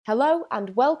Hello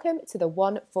and welcome to the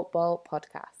OneFootball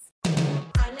podcast.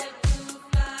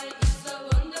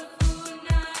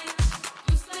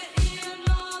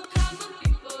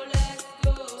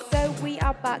 So we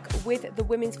are back with the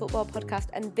Women's Football podcast,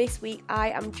 and this week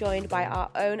I am joined by our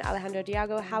own Alejandro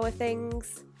Diago. How are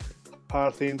things? How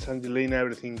are things, Angelina?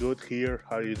 Everything good here?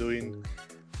 How are you doing?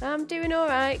 I'm doing all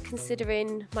right,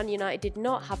 considering Man United did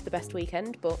not have the best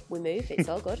weekend, but we moved. It's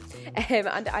all good.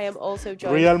 And I am also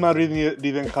joined... Real Madrid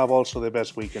didn't have also the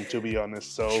best weekend, to be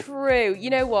honest. So True.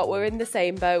 You know what? We're in the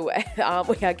same boat, aren't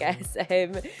we, I guess?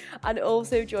 And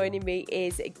also joining me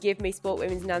is Give Me Sport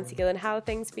Women's Nancy Gillen. How are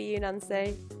things for you,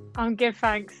 Nancy? I'm good,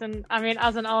 thanks. And I mean,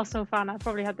 as an Arsenal fan, I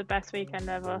probably had the best weekend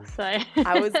ever. So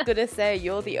I was going to say,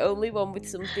 you're the only one with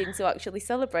something to actually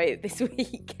celebrate this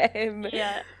week.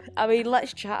 Yeah. I mean,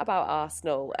 let's chat about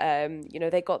Arsenal.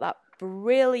 They got that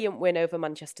brilliant win over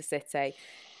Manchester City.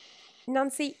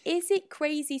 Nancy, is it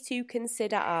crazy to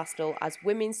consider Arsenal as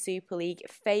Women's Super League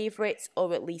favourites,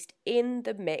 or at least in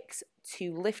the mix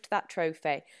to lift that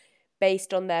trophy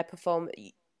based on their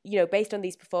based on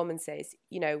these performances?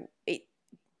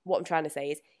 What I'm trying to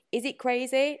say is it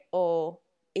crazy or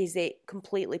is it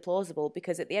completely plausible?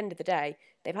 Because at the end of the day,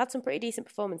 they've had some pretty decent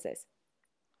performances.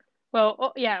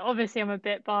 Well, yeah, obviously I'm a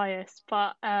bit biased,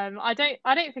 but I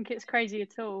don't think it's crazy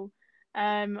at all.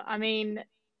 I mean,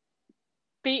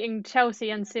 beating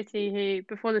Chelsea and City, who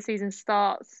before the season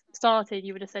started,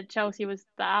 you would have said Chelsea was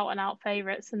the out and out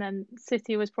favourites, and then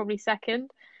City was probably second.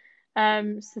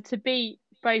 So to beat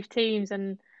both teams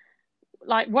and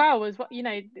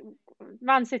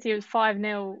Man City was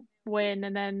 5-0 win,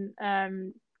 and then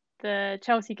the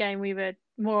Chelsea game we were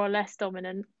more or less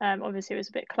dominant. Obviously it was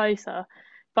a bit closer,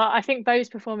 but I think those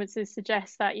performances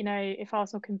suggest that if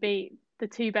Arsenal can beat the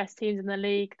two best teams in the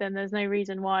league, then there's no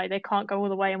reason why they can't go all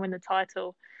the way and win the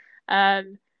title.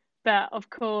 But of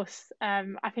course,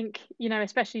 I think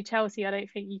especially Chelsea, I don't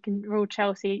think you can rule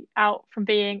Chelsea out from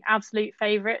being absolute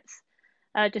favourites.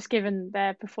 Just given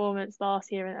their performance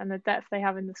last year and the depth they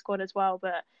have in the squad as well.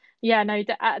 But yeah, no,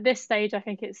 at this stage, I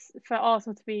think it's for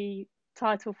Arsenal to be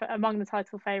among the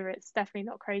title favourites. Definitely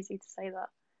not crazy to say that.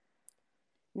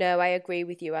 No, I agree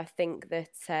with you. I think that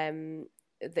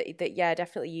yeah,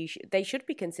 definitely they should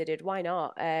be considered. Why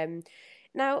not?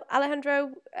 Now,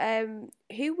 Alejandro,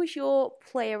 who was your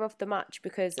player of the match?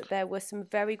 Because there were some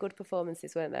very good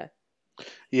performances, weren't there?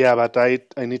 yeah, but I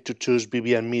need to choose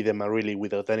Vivian Miedema really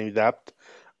without any doubt.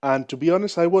 And to be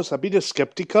honest, I was a bit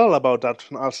skeptical about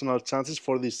Arsenal chances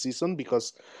for this season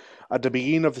because at the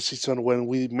beginning of the season when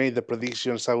we made the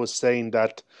predictions, I was saying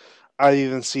that I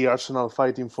didn't see Arsenal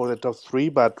fighting for the top three,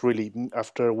 but really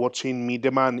after watching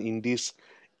Miedema in this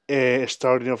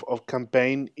starting of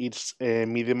campaign, it's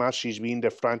Miedema. She's been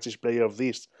the franchise player of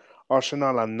this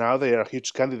Arsenal, and now they are a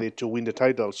huge candidate to win the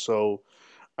title. So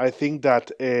I think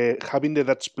that having the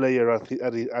Dutch player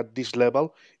at this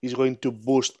level is going to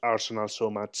boost Arsenal so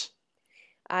much.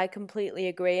 I completely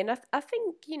agree. And I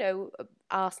think,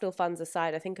 Arsenal fans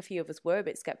aside, I think a few of us were a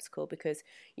bit sceptical because,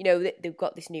 they've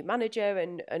got this new manager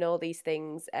and all these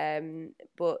things.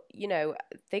 But,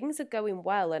 things are going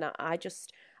well. And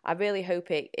I really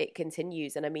hope it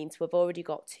continues. And I mean, to have already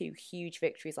got two huge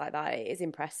victories like that, it is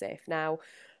impressive. Now,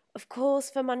 of course,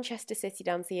 for Manchester City,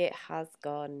 Nancy, it has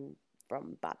gone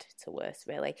from bad to worse,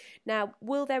 really. Now,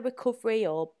 will their recovery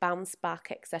or bounce back,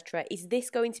 etc., is this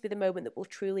going to be the moment that will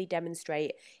truly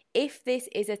demonstrate if this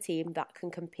is a team that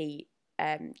can compete,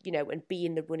 and be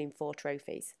in the running for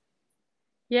trophies?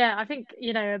 Yeah, I think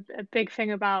a big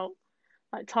thing about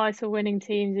title-winning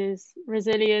teams is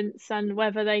resilience and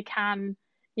whether they can,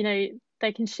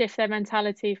 they can shift their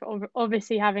mentality for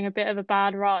obviously having a bit of a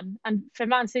bad run. And for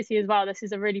Man City as well, this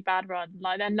is a really bad run.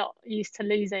 Like they're not used to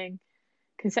losing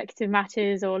consecutive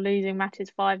matches or losing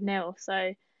matches 5-0.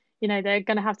 So, they're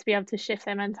going to have to be able to shift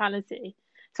their mentality.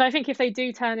 So I think if they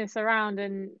do turn this around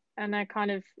and they kind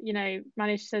of,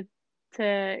 manage to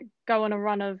go on a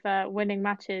run of winning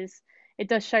matches, it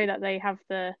does show that they have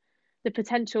the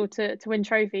potential to win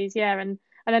trophies. Yeah. And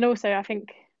then also I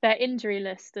think their injury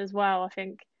list as well. I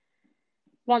think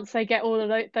once they get all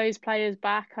of those players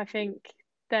back, I think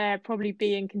they'll probably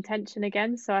be in contention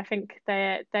again. So I think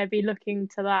they'll be looking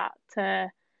to that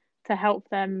to help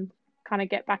them kind of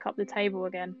get back up the table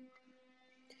again.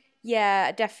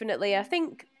 Yeah, definitely. I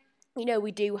think,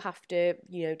 we do have to,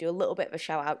 do a little bit of a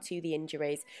shout out to the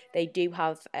injuries. They do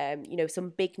have,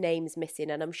 some big names missing,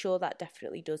 and I'm sure that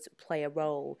definitely does play a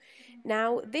role.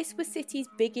 Now, this was City's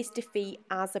biggest defeat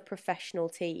as a professional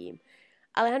team.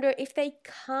 Alejandro, if they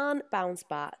can't bounce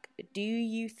back, do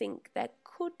you think there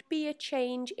could be a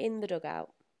change in the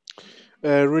dugout?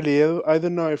 Really, I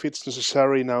don't know if it's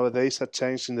necessary nowadays a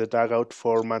change in the dugout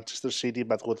for Manchester City,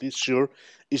 but what is sure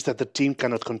is that the team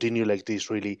cannot continue like this,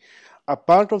 really.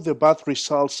 Apart of the bad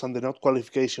results and the not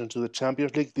qualification to the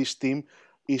Champions League, this team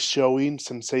is showing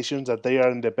sensations that they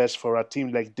are in the best for a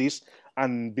team like this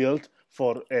and built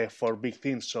for big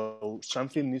things. So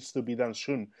something needs to be done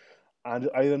soon. And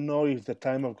I don't know if the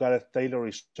time of Gareth Taylor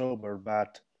is over,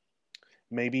 but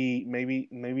maybe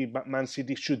Man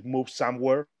City should move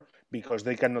somewhere because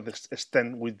they cannot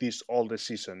extend with this all the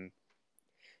season.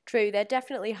 True, there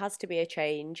definitely has to be a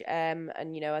change. And,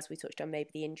 as we touched on, maybe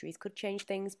the injuries could change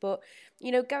things. But,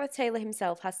 Gareth Taylor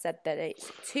himself has said that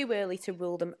it's too early to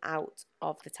rule them out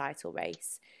of the title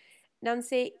race.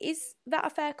 Nancy, is that a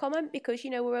fair comment? Because,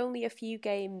 we're only a few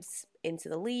games into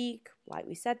the league. Like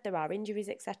we said, there are injuries,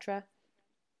 etc.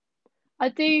 I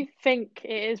do think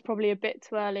it is probably a bit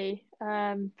too early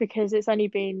because it's only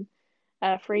been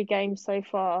 3 games so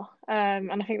far.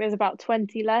 And I think there's about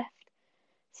 20 left.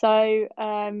 So,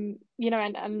 and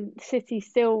City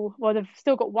they've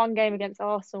still got 1 game against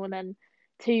Arsenal and then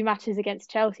 2 matches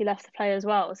against Chelsea left to play as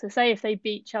well. So say if they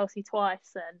beat Chelsea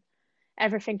twice, then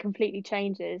everything completely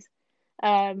changes.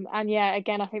 Again,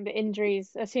 I think the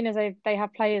injuries, as soon as they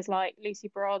have players like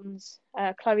Lucy Bronze,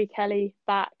 Chloe Kelly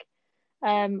back,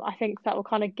 I think that will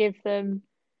kind of give them,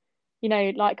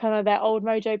 like kind of their old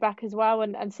mojo back as well.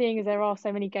 And seeing as there are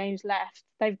so many games left,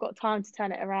 they've got time to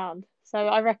turn it around. So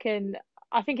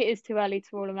I think it is too early to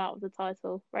rule them out of the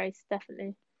title race,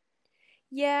 definitely.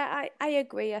 Yeah, I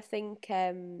agree. I think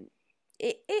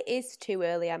it is too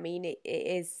early. I mean, it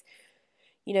is,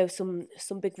 some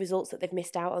big results that they've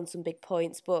missed out on, some big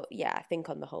points. But yeah, I think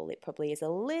on the whole, it probably is a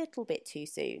little bit too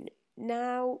soon.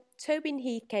 Now, Tobin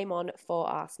Heath came on for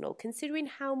Arsenal. Considering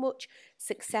how much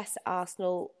success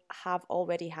Arsenal have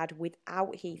already had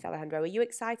without Heath, Alejandro, are you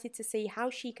excited to see how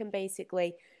she can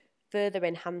basically further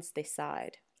enhance this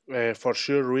side? For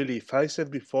sure, really. If I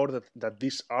said before that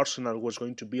this Arsenal was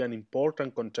going to be an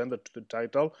important contender to the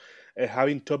title,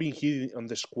 having Tobin Heath on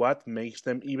the squad makes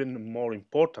them even more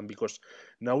important because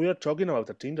now we are talking about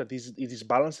a team that it is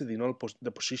balanced in all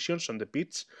the positions on the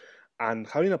pitch, and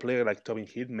having a player like Tobin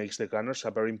Heath makes the Gunners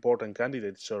a very important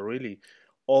candidate. So really,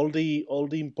 all the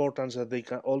importance that they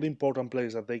can, all the important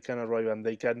players that they can arrive and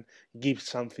they can give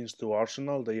some things to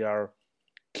Arsenal, they are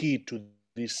key to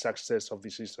this success of the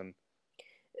season.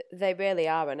 They really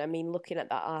are, and I mean, looking at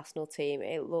that Arsenal team,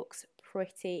 it looks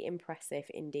pretty impressive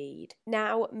indeed.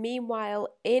 Now, meanwhile,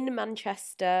 in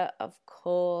Manchester, of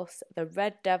course, the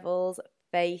Red Devils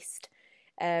faced...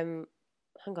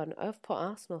 hang on, I've put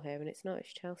Arsenal here and it's not,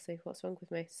 it's Chelsea. What's wrong with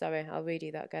me? Sorry, I'll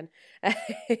redo that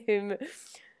again.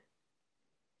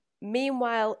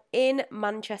 Meanwhile, in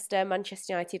Manchester,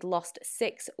 Manchester United lost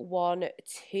 6-1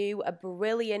 to a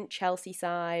brilliant Chelsea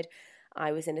side.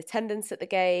 I was in attendance at the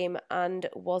game and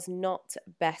was not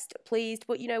best pleased.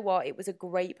 But you know what? It was a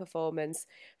great performance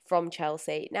from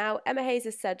Chelsea. Now, Emma Hayes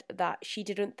has said that she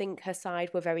didn't think her side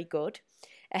were very good.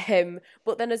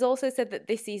 But then has also said that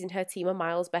this season her team are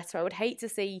miles better. I would hate to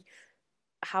see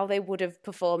how they would have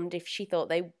performed if she thought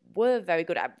they were very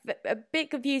good. A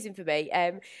bit confusing for me.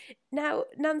 Now,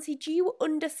 Nancy, do you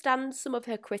understand some of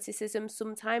her criticism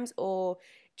sometimes, or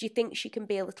do you think she can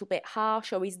be a little bit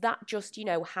harsh, or is that just,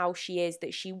 how she is,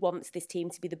 that she wants this team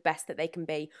to be the best that they can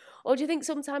be? Or do you think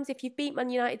sometimes if you beat Man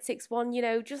United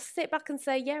 6-1, just sit back and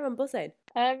say, yeah, I'm buzzing?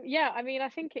 Yeah, I mean, I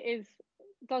think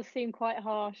does seem quite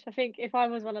harsh. I think if I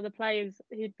was one of the players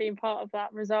who'd been part of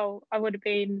that result, I would have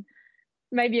been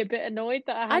maybe a bit annoyed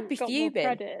that I hadn't got more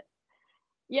credit.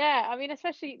 Yeah, I mean,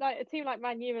 especially like a team like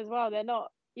Man U as well. They're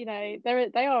not, they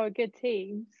are a good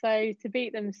team. So to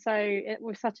beat them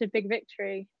with such a big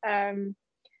victory,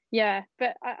 yeah.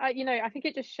 But I think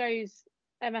it just shows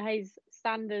Emma Hayes'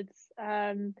 standards.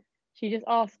 She just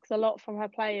asks a lot from her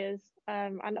players,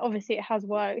 and obviously it has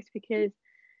worked because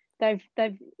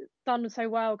they've done so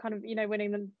well, kind of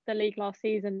winning the league last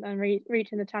season and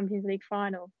reaching the Champions League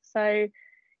final. So.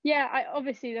 Yeah,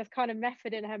 obviously there's kind of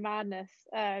method in her madness,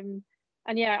 and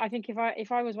yeah, I think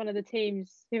if I was one of the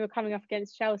teams who were coming up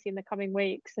against Chelsea in the coming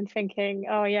weeks and thinking,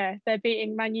 oh yeah, they're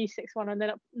beating Man U 6-1 and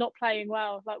they're not playing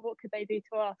well, like what could they do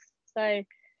to us? So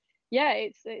yeah,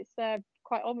 it's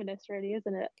quite ominous, really,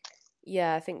 isn't it?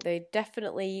 Yeah, I think they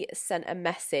definitely sent a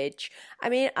message. I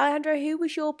mean, Alejandro, who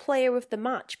was your player of the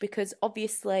match? Because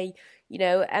obviously,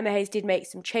 Emma Hayes did make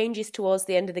some changes towards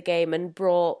the end of the game and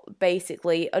brought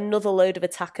basically another load of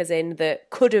attackers in that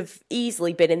could have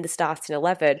easily been in the starting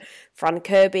 11. Fran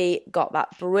Kirby got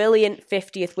that brilliant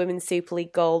 50th Women's Super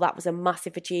League goal. That was a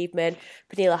massive achievement.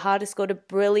 Pernilla Harder scored a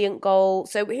brilliant goal.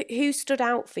 So who stood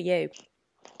out for you?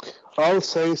 I'll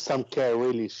say Sam Kerr,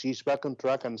 really. She's back on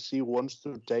track and she wants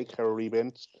to take her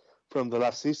revenge from the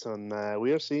last season.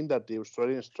 We are seeing that the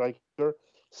Australian striker,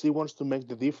 she wants to make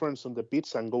the difference on the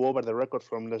pitch and go over the record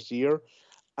from last year.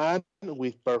 And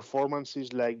with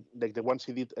performances like the ones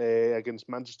he did against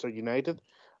Manchester United,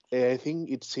 I think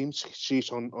it seems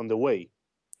she's on the way.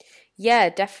 Yeah,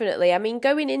 definitely. I mean,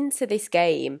 going into this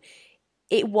game,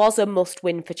 it was a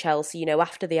must-win for Chelsea,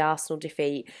 after the Arsenal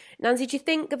defeat. Nancy, do you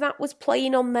think that was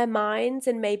playing on their minds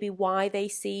and maybe why they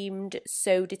seemed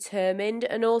so determined?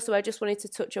 And also, I just wanted to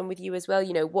touch on with you as well,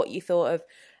 what you thought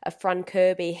of Fran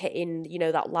Kirby hitting,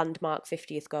 that landmark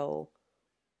 50th goal.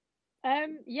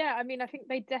 Yeah, I mean, I think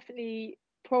they definitely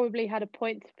probably had a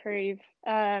point to prove.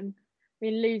 I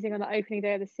mean, losing on the opening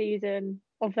day of the season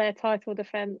of their title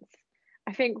defence,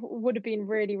 I think would have been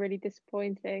really, really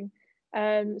disappointing.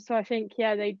 So I think,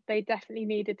 yeah, they definitely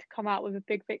needed to come out with a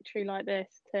big victory like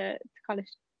this to kind of,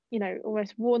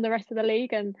 almost warn the rest of the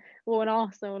league and warn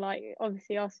Arsenal. Like,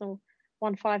 obviously Arsenal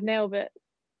won 5-0, but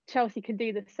Chelsea can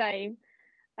do the same.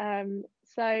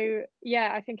 So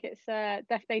yeah, I think it's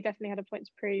they definitely had a point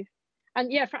to prove. And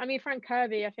yeah, I mean, Fran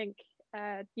Kirby, I think,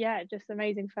 yeah, just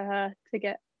amazing for her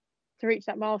to reach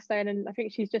that milestone. And I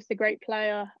think she's just a great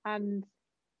player and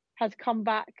has come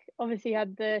back. Obviously,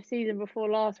 had the season before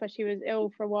last where she was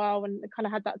ill for a while and kind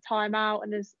of had that time out,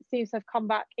 and seems to have come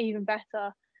back even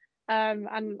better.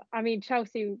 And I mean,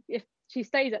 Chelsea, if she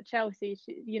stays at Chelsea,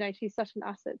 she's such an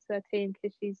asset to their team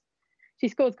because she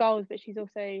scores goals, but she's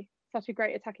also such a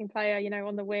great attacking player,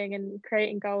 on the wing and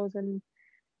creating goals and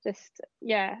just,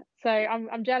 yeah. So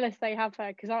I'm jealous they have her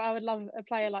because I would love a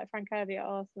player like Fran Kirby at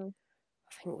Arsenal.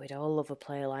 I think we'd all love a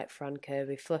player like Fran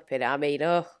Kirby. Flipping, I mean,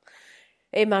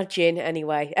 imagine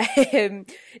anyway.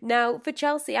 Now for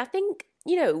Chelsea, I think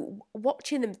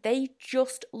watching them, they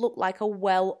just look like a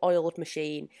well-oiled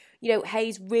machine.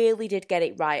 Hayes really did get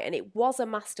it right, and it was a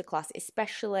masterclass,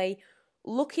 especially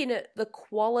looking at the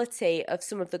quality of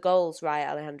some of the goals. Right,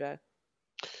 Alejandro?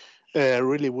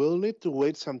 Really, we'll need to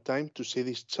wait some time to see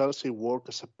this Chelsea work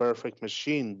as a perfect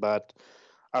machine, but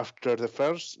after the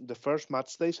first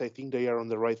match days, I think they are on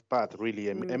the right path, really.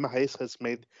 Emma Hayes has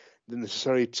made the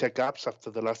necessary checkups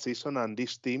after the last season, and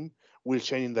this team will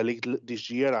change in the league this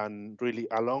year, and really,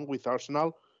 along with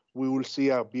Arsenal, we will see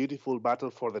a beautiful battle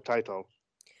for the title.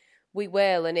 We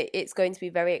will, and it's going to be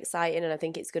very exciting, and I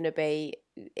think it's going to be,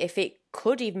 if it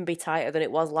could even be tighter than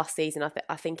it was last season,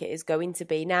 I think it is going to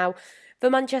be. Now, for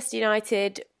Manchester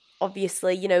United,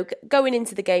 obviously, going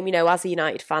into the game, as a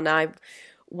United fan, I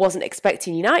wasn't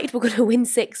expecting United were going to win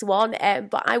 6-1,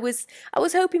 but I was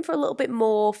hoping for a little bit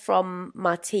more from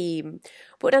my team.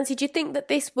 But Nancy, do you think that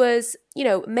this was,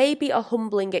 maybe a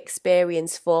humbling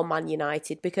experience for Man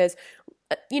United? Because,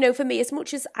 for me, as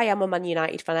much as I am a Man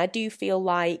United fan, I do feel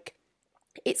like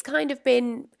it's kind of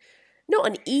been not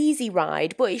an easy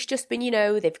ride, but it's just been,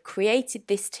 they've created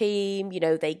this team,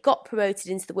 they got promoted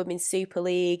into the Women's Super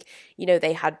League,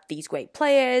 they had these great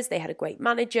players, they had a great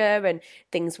manager, and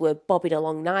things were bobbing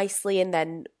along nicely. And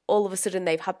then all of a sudden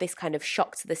they've had this kind of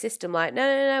shock to the system, like,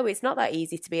 no, it's not that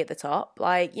easy to be at the top,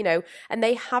 and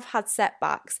they have had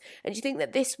setbacks. And do you think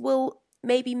that this will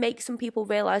maybe make some people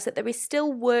realise that there is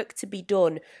still work to be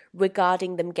done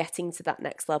regarding them getting to that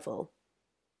next level?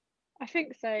 I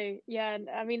think so, yeah. And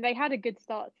I mean, they had a good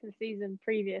start to the season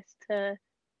previous to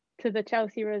the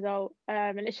Chelsea result,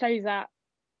 and it shows that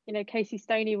Casey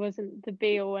Stoney wasn't the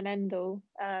be all and end all.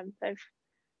 They've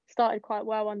started quite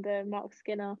well under Mark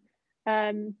Skinner,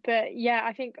 but yeah,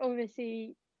 I think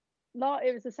obviously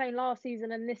it was the same last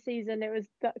season, and this season it was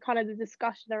kind of the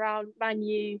discussion around Man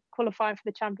U qualifying for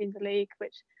the Champions League,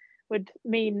 which would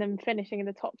mean them finishing in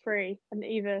the top three and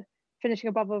either finishing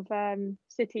above of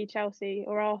City, Chelsea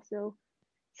or Arsenal.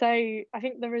 So I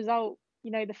think the result,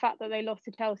 the fact that they lost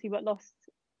to Chelsea but lost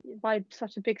by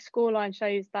such a big scoreline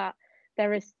shows that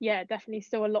there is, definitely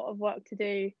still a lot of work to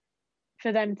do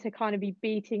for them to kind of be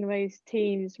beating those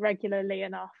teams regularly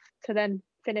enough to then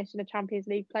finish in a Champions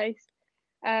League place.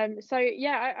 So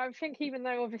yeah, I think even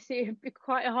though obviously it would be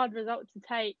quite a hard result to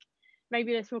take,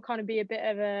 maybe this will kind of be a bit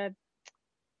of a,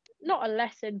 not a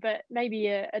lesson, but maybe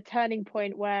a turning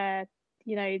point where,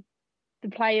 the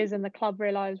players and the club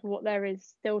realise what there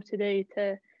is still to do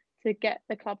to get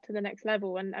the club to the next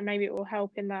level, and maybe it will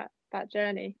help in that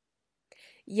journey.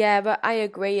 Yeah, but I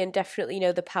agree, and definitely,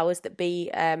 the powers that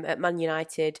be at Man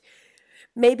United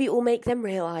maybe it will make them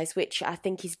realise, which I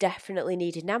think is definitely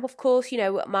needed. Now, of course,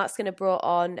 Mark's going to brought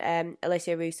on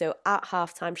Alessia Russo at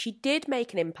halftime. She did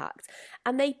make an impact,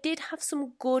 and they did have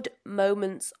some good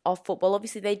moments of football.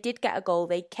 Obviously, they did get a goal.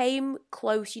 They came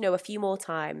close, a few more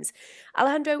times.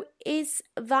 Alejandro, is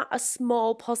that a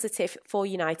small positive for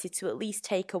United to at least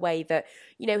take away that,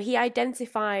 he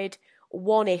identified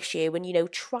one issue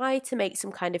and, tried to make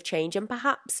some kind of change, and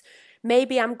perhaps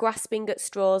maybe I'm grasping at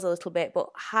straws a little bit, but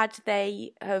had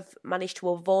they have managed to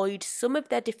avoid some of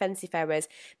their defensive errors,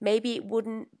 maybe it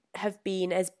wouldn't have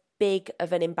been as big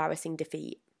of an embarrassing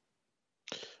defeat.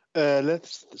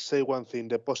 Let's say one thing.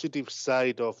 The positive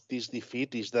side of this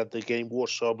defeat is that the game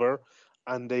was over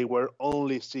and they were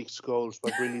only 6 goals,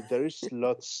 but really there is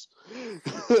lots.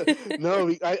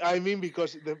 No, I mean,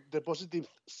 because the positive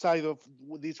side of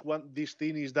this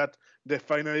thing is that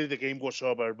finally the game was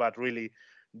over, but really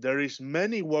there is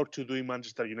many work to do in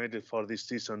Manchester United for this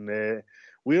season.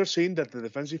 We are seeing that the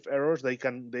defensive errors they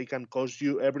can cost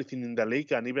you everything in the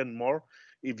league, and even more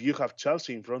if you have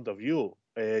Chelsea in front of you.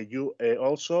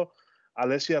 Also,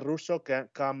 Alessia Russo can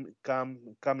come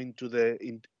into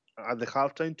at the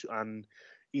halftime, and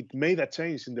it made a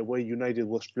change in the way United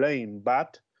was playing.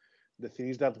 But the thing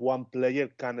is that one player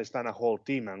can stand a whole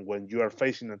team, and when you are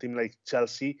facing a team like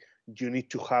Chelsea, you need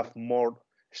to have more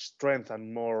strength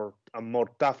and more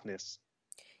toughness.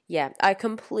 Yeah, I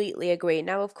completely agree.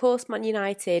 Now, of course, Man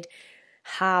United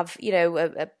have,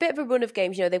 a bit of a run of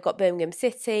games. They've got Birmingham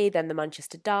City, then the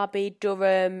Manchester Derby,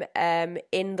 Durham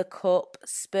in the Cup,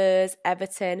 Spurs,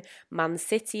 Everton, Man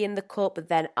City in the Cup,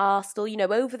 then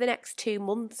Arsenal, over the next 2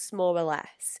 months, more or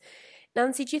less.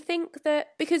 Nancy, do you think that,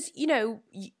 because,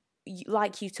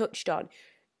 like you touched on,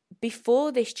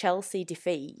 before this Chelsea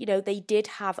defeat, they did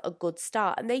have a good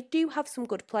start and they do have some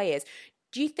good players.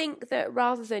 Do you think that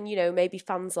rather than, maybe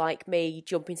fans like me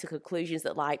jumping to conclusions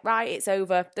that right, it's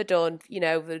over, they're done,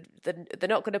 they're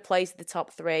not going to play to the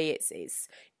top 3, it's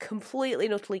completely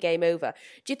and utterly game over.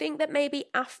 Do you think that maybe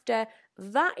after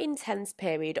that intense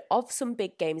period of some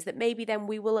big games that maybe then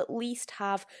we will at least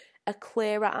have a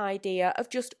clearer idea of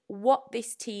just what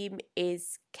this team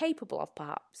is capable of,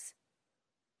 perhaps?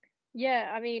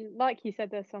 Yeah, I mean, like you said,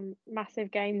 there's some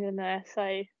massive games in there.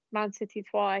 So Man City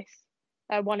twice,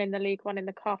 one in the league, one in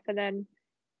the cup, and then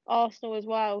Arsenal as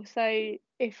well. So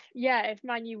if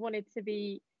Man U wanted to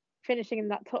be finishing in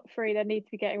that top 3, they need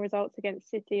to be getting results against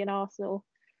City and Arsenal.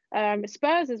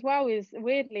 Spurs as well is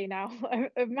weirdly now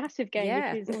a massive game,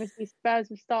 because obviously Spurs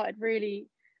have started really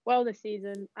well this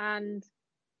season, and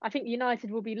I think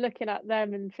United will be looking at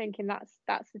them and thinking that's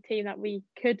the team that we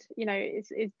could,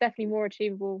 it's definitely more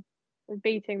achievable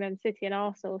beating than City and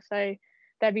Arsenal. So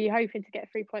they'll be hoping to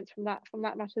get 3 points from that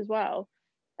match as well.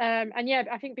 And yeah,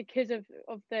 I think because of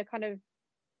the kind of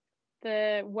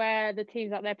where the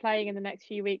teams that they're playing in the next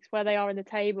few weeks, where they are in the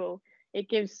table, it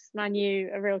gives Man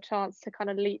U a real chance to kind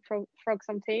of leapfrog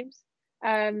some teams.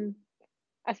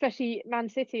 Especially Man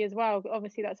City as well.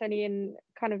 Obviously, that's only in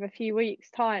kind of a few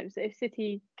weeks' time. So if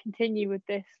City continue with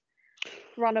this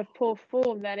run of poor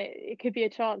form, then it could be a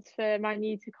chance for Man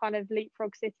U to kind of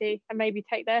leapfrog City and maybe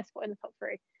take their spot in the top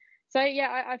 3. So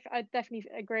yeah, I definitely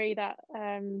agree that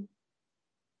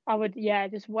I would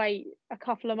just wait a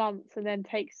couple of months and then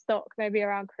take stock maybe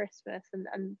around Christmas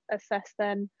and assess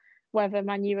then whether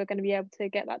Man U are going to be able to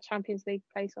get that Champions League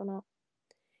place or not.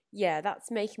 Yeah, that's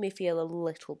making me feel a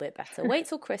little bit better. Wait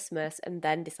till Christmas and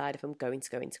then decide if I'm going to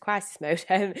go into crisis mode.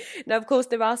 Now, of course,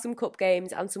 there are some cup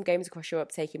games and some games across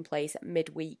Europe taking place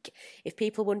midweek. If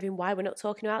people are wondering why we're not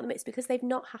talking about them, it's because they've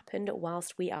not happened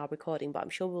whilst we are recording, but I'm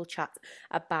sure we'll chat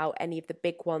about any of the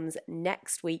big ones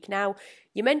next week. Now,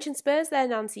 you mentioned Spurs there,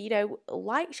 Nancy.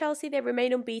 Like Chelsea, they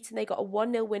remain unbeaten. They got a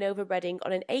 1-0 win over Reading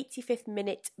on an 85th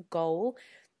minute goal.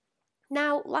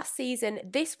 Now, last season,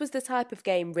 this was the type of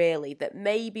game, really, that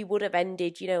maybe would have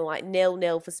ended, like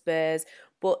 0-0 for Spurs,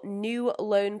 but new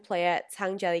loan player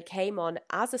Tangeli came on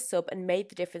as a sub and made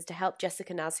the difference to help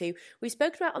Jessica Naz, who we've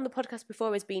spoken about on the podcast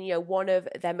before as being, one of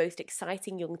their most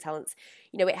exciting young talents.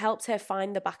 It helped her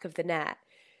find the back of the net.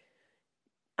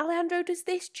 Alejandro, does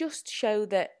this just show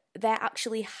that there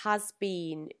actually has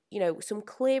been, some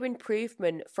clear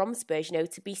improvement from Spurs,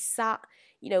 to be sat,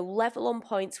 level on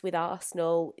points with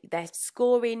Arsenal? They're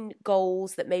scoring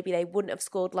goals that maybe they wouldn't have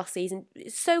scored last season.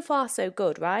 So far, so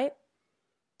good, right?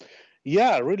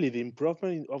 Yeah, really, the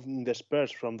improvement of the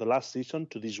Spurs from the last season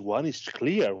to this one is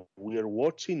clear. We are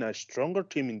watching a stronger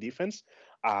team in defense,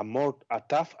 a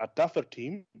tougher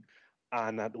team,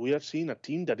 and we are seeing a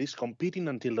team that is competing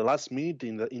until the last minute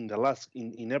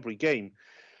in every game.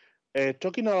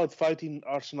 Talking about fighting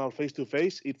Arsenal face to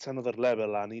face, it's another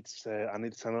level, and it's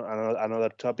another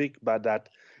topic. But that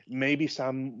maybe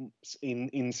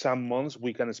in some months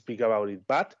we can speak about it.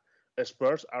 But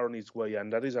Spurs are on its way,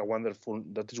 and that is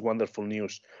wonderful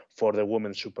news for the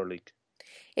Women's Super League.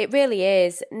 It really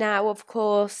is. Now, of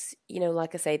course,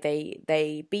 like I say,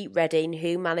 they beat Reading,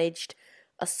 who managed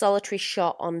a solitary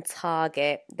shot on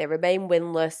target. They remain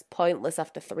winless, pointless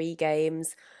after 3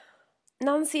 games.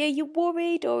 Nancy, are you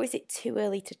worried, or is it too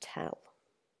early to tell?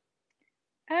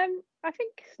 I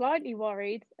think slightly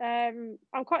worried. I'm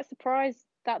quite surprised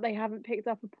that they haven't picked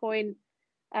up a point.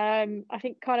 I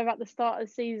think kind of at the start of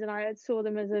the season, I saw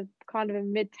them as a kind of a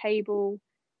mid-table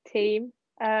team.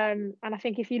 And I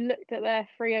think if you looked at their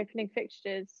 3 opening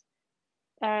fixtures,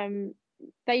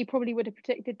 they probably would have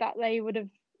predicted that they would have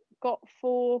got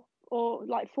 4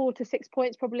 to 6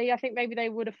 points probably. I think maybe they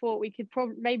would have thought we could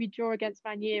maybe draw against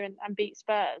Man U and beat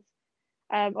Spurs.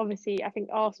 Obviously, I think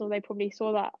Arsenal, they probably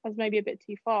saw that as maybe a bit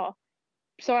too far.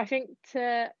 So I think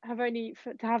to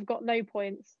have got no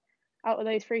points out of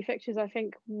those 3 fixtures, I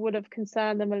think would have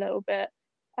concerned them a little bit.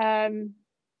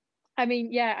 I mean,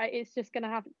 yeah, it's just going to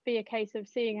have to be a case of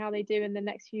seeing how they do in the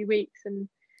next few weeks. And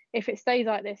if it stays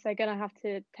like this, they're going to have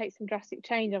to take some drastic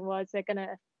change. Otherwise, they're going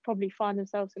to probably find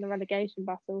themselves in a relegation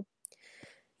battle.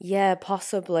 Yeah,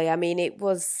 possibly. I mean, it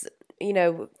was,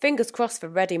 fingers crossed for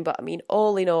Reading, but I mean,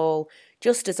 all in all,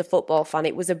 just as a football fan,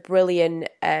 it was a brilliant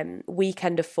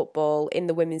weekend of football in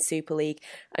the Women's Super League,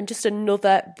 and just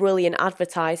another brilliant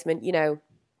advertisement,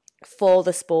 for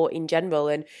the sport in general.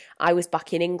 And I was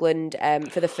back in England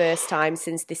for the first time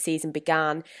since this season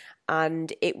began,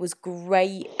 and it was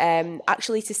great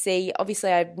actually to see.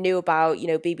 Obviously, I knew about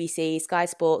BBC, Sky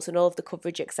Sports, and all of the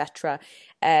coverage, etc.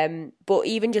 But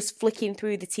even just flicking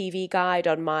through the TV guide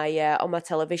on my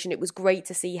television, it was great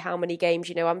to see how many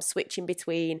games. I'm switching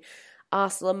between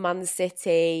Arsenal and Man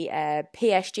City,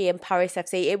 PSG and Paris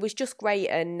FC. It was just great,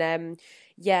 and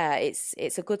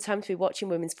it's a good time to be watching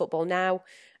women's football now.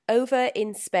 Over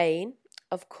in Spain,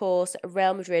 of course,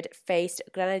 Real Madrid faced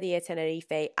Granadilla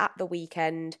Tenerife at the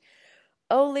weekend.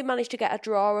 Only managed to get a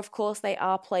draw. Of course, they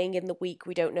are playing in the week.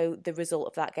 We don't know the result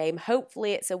of that game.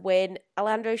 Hopefully it's a win.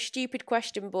 Alejandro, stupid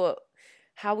question, but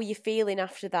how are you feeling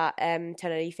after that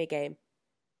Tenerife game?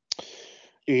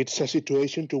 It's a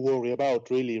situation to worry about,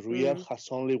 really. Real has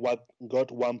only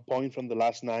got 1 point from the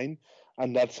last 9,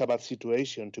 and that's a bad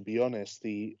situation, to be honest.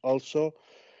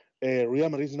 Real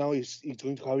Madrid now is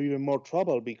going to have even more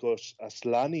trouble because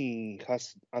Aslani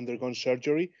has undergone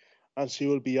surgery and she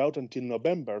will be out until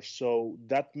November. So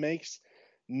that makes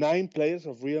 9 players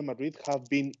of Real Madrid have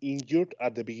been injured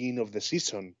at the beginning of the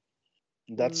season.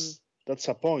 That's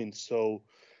a point. So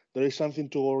there is something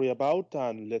to worry about,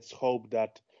 and let's hope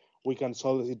that we can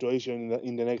solve the situation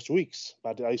in the next weeks.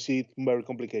 But I see it very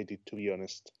complicated, to be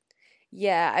honest.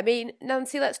 Yeah, I mean,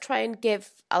 Nancy, let's try and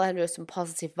give Alejandro some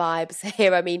positive vibes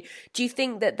here. I mean, do you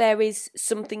think that there is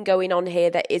something going on here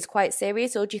that is quite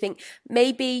serious, or do you think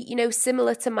maybe,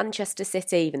 similar to Manchester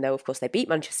City, even though, of course, they beat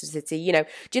Manchester City,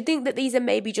 do you think that these are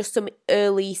maybe just some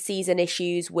early season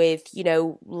issues with,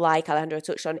 like Alejandro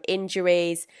touched on,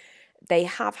 injuries? They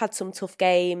have had some tough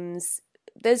games.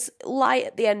 There's light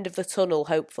at the end of the tunnel,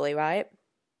 hopefully, right?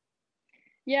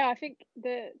 Yeah, I think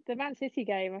the Man City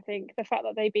game, I think the fact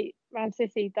that they beat Man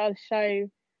City does show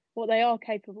what they are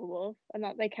capable of and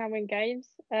that they can win games.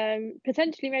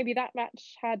 Potentially, maybe that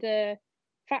match had a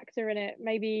factor in it.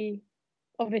 Maybe,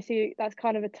 obviously, that's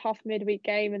kind of a tough midweek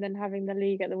game, and then having the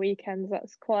league at the weekends,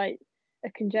 that's quite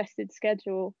a congested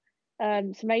schedule.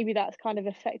 So maybe that's kind of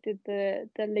affected the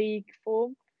league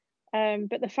form.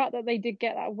 But the fact that they did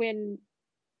get that win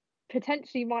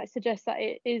potentially might suggest that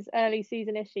it is early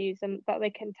season issues and that they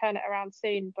can turn it around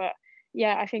soon. But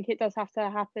yeah, I think it does have to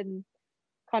happen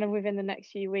kind of within the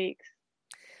next few weeks.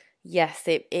 Yes,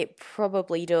 it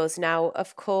probably does. Now,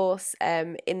 of course,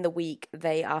 in the week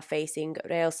they are facing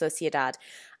Real Sociedad.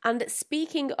 And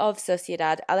speaking of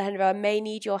Sociedad, Alejandro, I may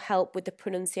need your help with the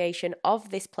pronunciation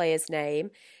of this player's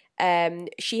name.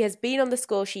 She has been on the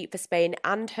score sheet for Spain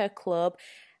and her club.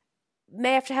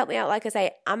 May have to help me out, like I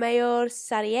say, Amayor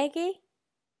Sarriegi?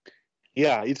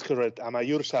 Yeah, it's correct.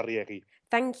 Amayor Sarriegi.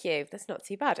 Thank you. That's not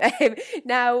too bad.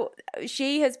 Now,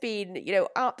 she has been,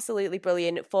 absolutely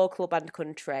brilliant for club and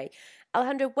country.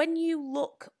 Alejandro, when you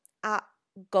look at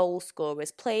goal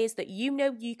scorers, players that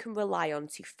you can rely on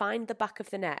to find the back of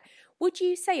the net, would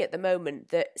you say at the moment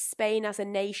that Spain as a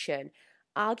nation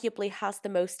arguably has the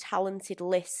most talented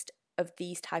list of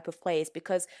these type of players?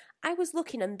 Because I was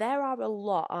looking and there are a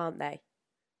lot, aren't they?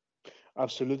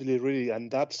 Absolutely, really.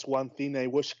 And that's one thing I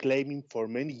was claiming for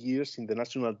many years in the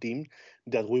national team,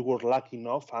 that we were lacking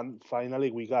of. And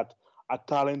finally, we got a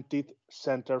talented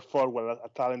center forward, a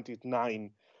talented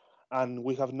nine, and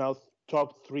we have now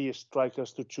top three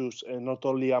strikers to choose, not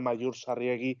only Amayur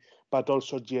Sarriegi, but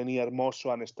also Jenny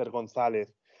Hermoso and Esther González.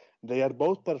 They are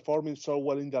both performing so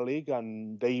well in the league,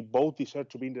 and they both deserve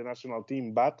to be in the national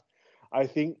team. But I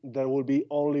think there will be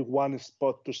only one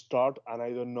spot to start, and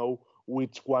I don't know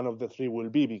which one of the three will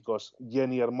be, because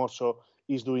Jenny Hermoso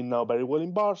is doing now very well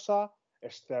in Barça.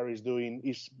 Esther is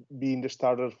being the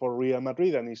starter for Real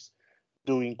Madrid and is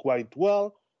doing quite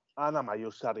well. And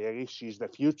Amayur Sarriegi, she's the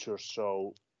future.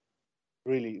 So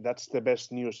really, that's the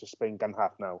best news Spain can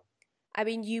have now. I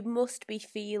mean, you must be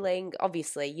feeling,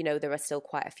 obviously, you know, there are still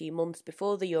quite a few months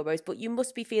before the Euros, but you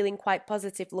must be feeling quite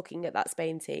positive looking at that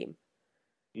Spain team.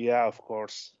 Yeah, of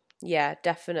course. Yeah,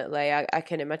 definitely. I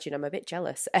can imagine. I'm a bit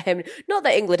jealous. Not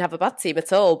that England have a bad team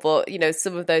at all, but, you know,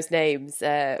 some of those names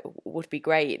would be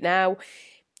great. Now,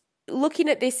 looking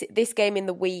at this game in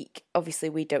the week, obviously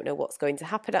we don't know what's going to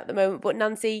happen at the moment, but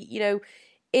Nancy, you know,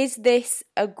 is this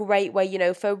a great way, you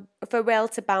know, for Real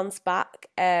to bounce back?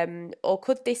 Or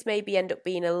could this maybe end up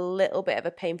being a little bit of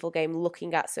a painful game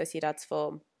looking at Sociedad's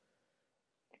form?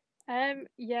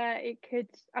 Yeah, it could.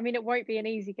 I mean, it won't be an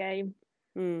easy game.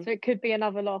 Mm. So it could be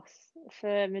another loss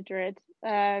for Madrid.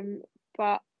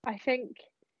 But I think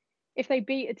if they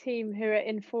beat a team who are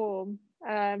in form,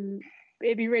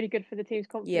 it'd be really good for the team's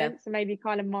confidence and maybe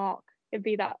kind of it'd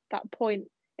be that point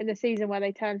in the season where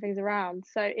they turn things around.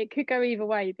 So it could go either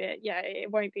way, but yeah, it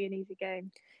won't be an easy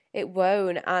game. It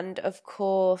won't. And of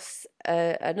course,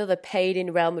 another pain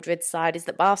in Real Madrid's side is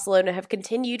that Barcelona have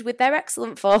continued with their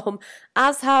excellent form,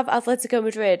 as have Atletico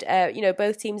Madrid. You know,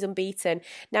 both teams unbeaten.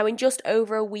 Now, in just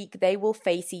over a week, they will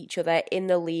face each other in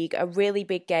the league, a really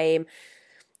big game.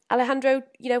 Alejandro,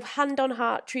 you know, hand on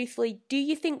heart, truthfully, do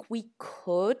you think we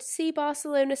could see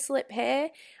Barcelona slip here?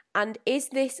 And is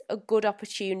this a good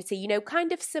opportunity? You know,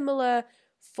 kind of similar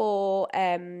for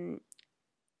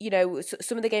you know,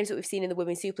 some of the games that we've seen in the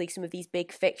Women's Super League, some of these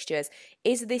big fixtures.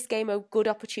 Is this game a good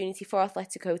opportunity for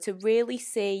Atletico to really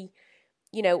see,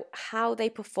 you know, how they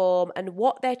perform and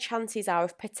what their chances are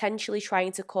of potentially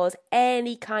trying to cause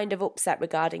any kind of upset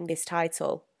regarding this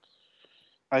title?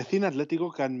 I think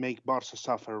Atletico can make Barça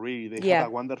suffer, really. They have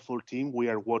a wonderful team. We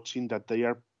are watching that they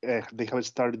have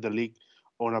started the league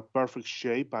on a perfect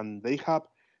shape, and they have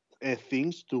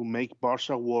things to make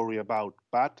Barça worry about.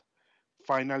 But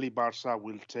finally, Barça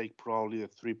will take probably the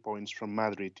 3 points from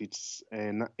Madrid. It's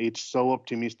so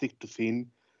optimistic to think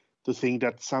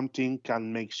that something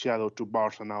can make shadow to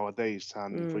Barça nowadays.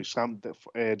 And for example,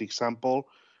 the example,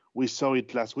 we saw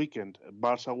it last weekend.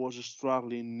 Barça was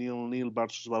struggling 0-0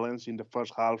 versus Valencia in the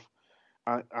first half,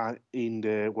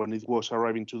 when it was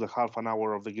arriving to the half an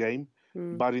hour of the game.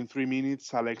 But in 3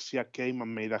 minutes, Alexia came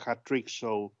and made a hat-trick.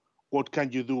 So what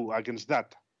can you do against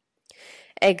that?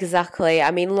 Exactly.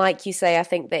 I mean, like you say, I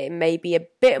think that it may be a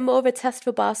bit more of a test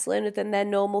for Barcelona than their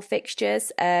normal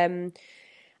fixtures. I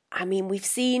mean, we've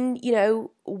seen, you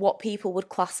know, what people would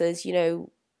class as, you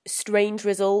know, strange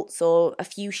results or a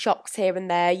few shocks here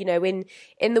and there, you know, in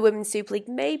the Women's Super League.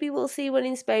 Maybe we'll see one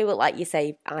in Spain, but like you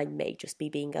say, I may just be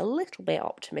being a little bit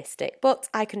optimistic, but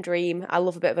I can dream. I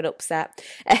love a bit of an upset.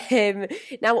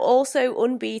 Now, also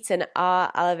unbeaten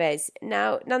are Alaves.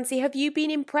 Now, Nancy, have you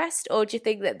been impressed, or do you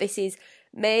think that this is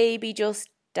maybe just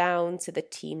down to the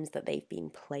teams that they've been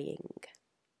playing?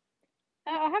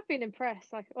 I have been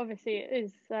impressed. Like, obviously, it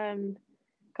is kind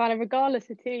of regardless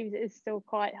of teams, it is still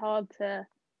quite hard to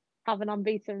have an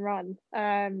unbeaten run.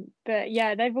 But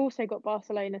yeah, they've also got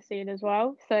Barcelona soon as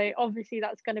well. So obviously,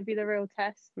 that's going to be the real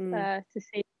test to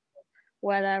see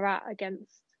where they're at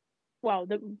against, well,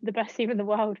 the best team in the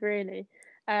world, really.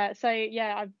 So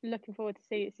yeah, I'm looking forward to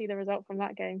see the result from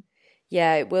that game.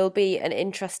 Yeah, it will be an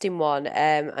interesting one.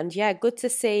 And yeah, good to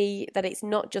see that it's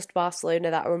not just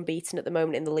Barcelona that are unbeaten at the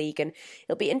moment in the league. And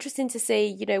it'll be interesting to see,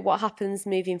 you know, what happens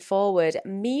moving forward.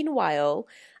 Meanwhile,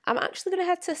 I'm actually going to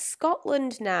head to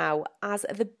Scotland now, as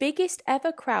the biggest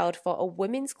ever crowd for a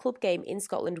women's club game in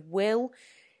Scotland will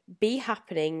be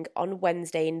happening on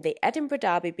Wednesday in the Edinburgh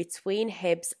Derby between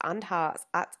Hibs and Hearts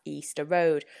at Easter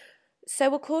Road.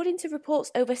 So according to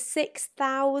reports, over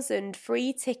 6,000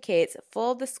 free tickets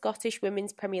for the Scottish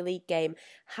Women's Premier League game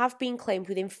have been claimed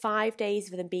within 5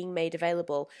 days of them being made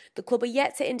available. The club are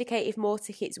yet to indicate if more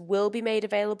tickets will be made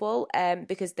available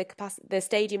because the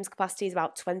stadium's capacity is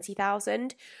about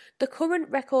 20,000. The current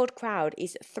record crowd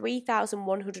is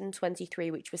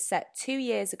 3,123, which was set 2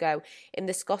 years ago in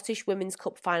the Scottish Women's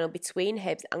Cup final between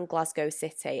Hibs and Glasgow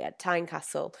City at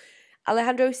Tynecastle.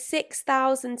 Alejandro,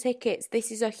 6,000 tickets.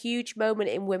 This is a huge moment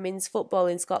in women's football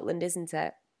in Scotland, isn't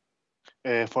it?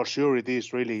 For sure, it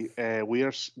is really. We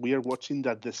are watching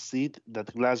that the seed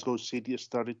that Glasgow City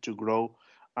started to grow,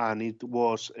 and it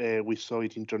was we saw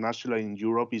it internationally in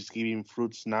Europe is giving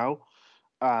fruits now,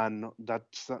 and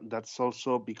that's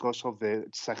also because of the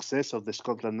success of the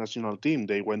Scotland national team.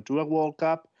 They went to a World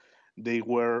Cup. They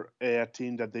were a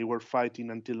team that they were fighting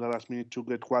until the last minute to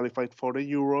get qualified for the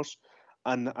Euros,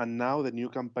 and now the new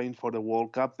campaign for the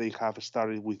World Cup they have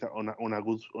started with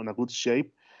on a good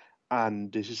shape,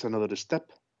 and this is another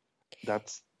step. That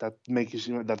makes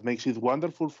it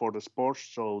wonderful for the sports,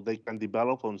 so they can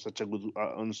develop on such a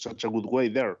good way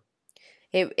there.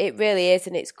 It really is,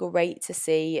 and it's great to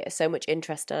see so much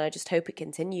interest, and I just hope it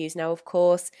continues. Now, of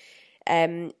course,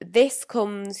 this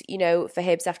comes, for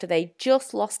Hibs after they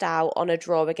just lost out on a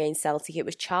draw against Celtic. It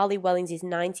was Charlie Wellings'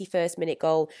 91st minute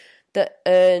goal that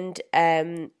earned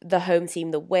the home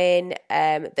team the win,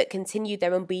 that continued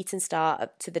their unbeaten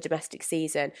start to the domestic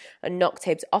season and knocked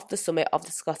Hibs off the summit of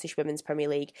the Scottish Women's Premier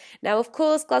League. Now, of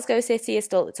course, Glasgow City is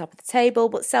still at the top of the table,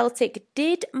 but Celtic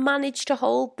did manage to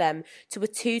hold them to a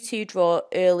 2-2 draw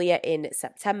earlier in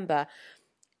September.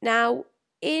 Now,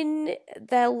 in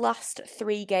their last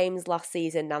 3 games last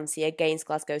season, Nancy, against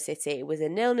Glasgow City, it was a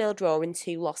 0-0 draw and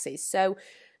 2 losses.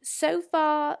 So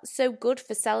far, so good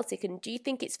for Celtic. And do you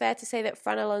think it's fair to say that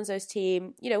Fran Alonso's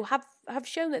team, have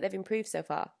shown that they've improved so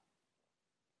far?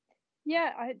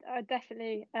 Yeah, I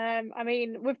definitely. I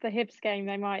mean, with the Hibs game,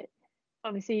 they might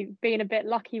obviously been a bit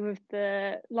lucky with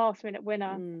the last minute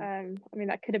winner. I mean,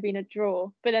 that could have been a draw,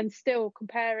 but then still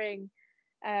comparing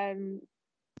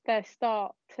their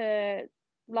start to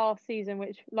last season,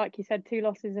 which, like you said, 2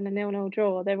 losses and a 0-0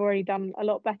 draw, they've already done a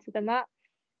lot better than that.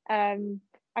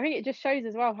 I think it just shows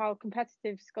as well how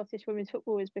competitive Scottish women's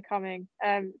football is becoming.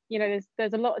 There's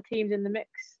a lot of teams in the mix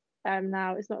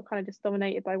now. It's not kind of just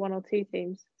dominated by 1 or 2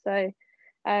 teams. So,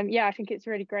 I think it's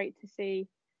really great to see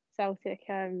Celtic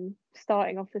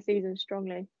starting off the season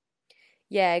strongly.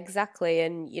 Yeah, exactly.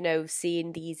 And,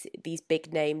 seeing these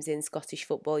big names in Scottish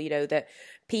football, that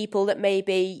people that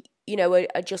maybe,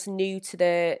 are just new to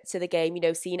the game,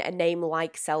 seeing a name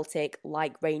like Celtic,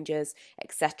 like Rangers,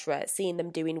 etc., seeing them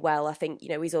doing well, I think,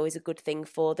 is always a good thing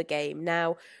for the game.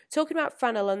 Now, talking about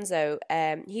Fran Alonso,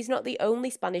 he's not the only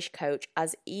Spanish coach,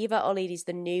 as Eva Olid is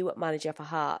the new manager for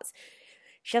Hearts.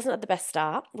 She hasn't had the best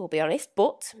start, we'll be honest,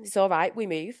 but it's all right, we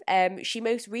move. She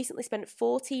most recently spent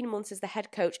 14 months as the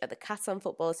head coach at the Qatar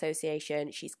Football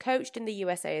Association. She's coached in the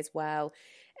USA as well.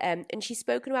 And she's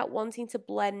spoken about wanting to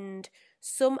blend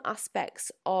some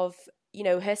aspects of,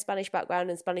 her Spanish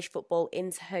background and Spanish football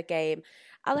into her game.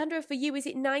 Alejandro, for you, is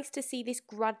it nice to see this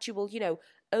gradual,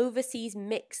 overseas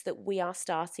mix that we are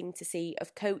starting to see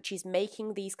of coaches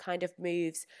making these kind of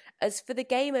moves? As for the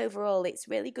game overall, it's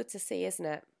really good to see, isn't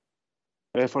it?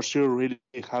 For sure, really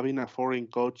having a foreign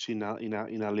coach in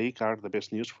a league are the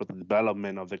best news for the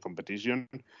development of the competition,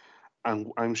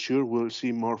 and I'm sure we'll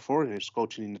see more foreigners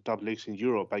coaching in the top leagues in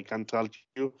Europe. I can tell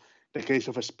you, the case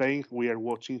of Spain, we are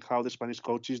watching how the Spanish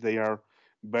coaches, they are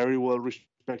very well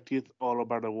respected all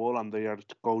over the world, and they are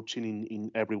coaching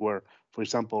in everywhere. For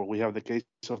example, we have the case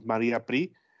of Maria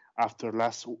Pri. After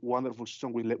last wonderful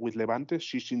season with Levante,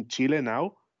 she's in Chile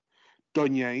now.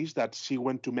 Toña is that she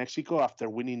went to Mexico after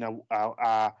winning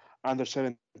a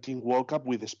under-17 World Cup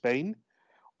with Spain.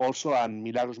 Also, and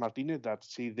Milagros Martinez, that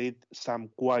she did some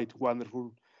quite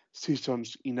wonderful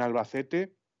seasons in Albacete.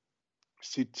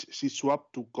 She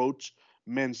swapped to coach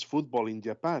men's football in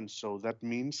Japan. So that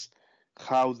means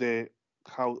how the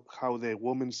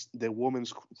women's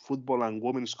football and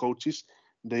women's coaches,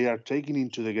 they are taking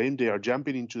into the game, they are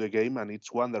jumping into the game, and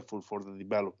it's wonderful for the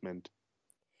development.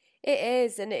 It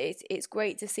is, and it's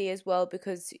great to see as well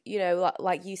because,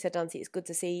 like you said, Nancy, it's good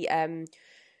to see,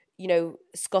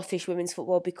 Scottish women's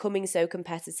football becoming so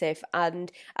competitive.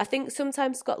 And I think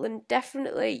sometimes Scotland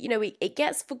definitely, it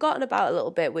gets forgotten about a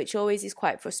little bit, which always is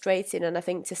quite frustrating. And I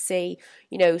think to see,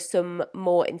 some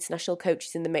more international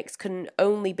coaches in the mix can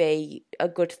only be a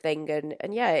good thing.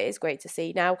 And yeah, it is great to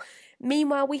see. Now,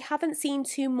 meanwhile, we haven't seen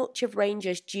too much of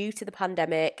Rangers due to the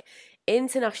pandemic,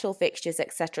 international fixtures,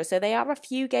 etc. So they are a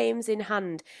few games in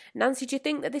hand. Nancy, do you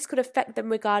think that this could affect them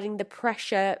regarding the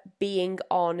pressure being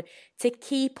on to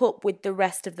keep up with the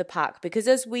rest of the pack? Because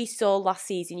as we saw last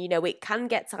season, it can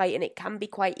get tight and it can be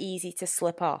quite easy to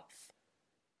slip off.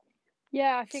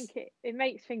 Yeah, I think it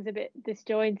makes things a bit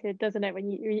disjointed, doesn't it, when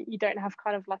you don't have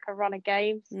kind of like a run of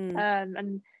games,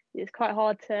 and it's quite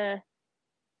hard to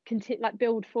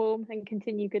build form and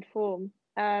continue good form.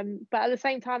 But at the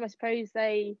same time, I suppose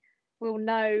they will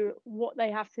know what they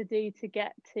have to do to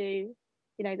get to,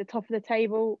 the top of the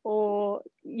table, or,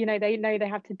 they know they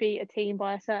have to beat a team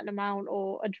by a certain amount,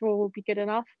 or a draw will be good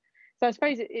enough. So I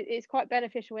suppose it's quite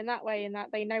beneficial in that way, in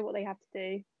that they know what they have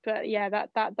to do. But yeah,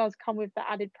 that does come with the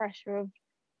added pressure of,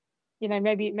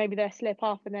 maybe they'll slip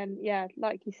up, and then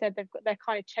like you said, they're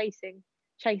kind of chasing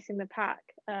the pack.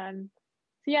 So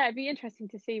yeah, it'd be interesting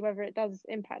to see whether it does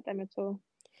impact them at all.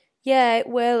 Yeah, it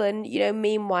will. And,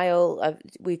 meanwhile,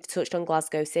 we've touched on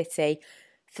Glasgow City.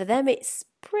 For them, it's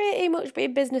pretty much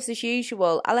been business as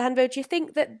usual. Alejandro, do you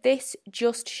think that this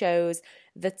just shows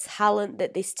the talent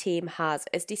that this team has,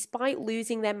 as despite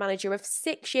losing their manager of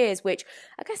 6 years, which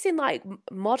I guess in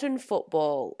modern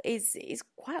football is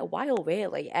quite a while,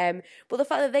 really. But the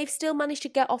fact that they've still managed to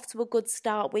get off to a good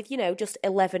start with, just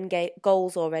 11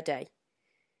 goals already.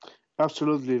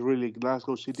 Absolutely, really.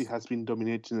 Glasgow City has been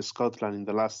dominating Scotland in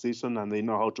the last season, and they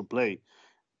know how to play.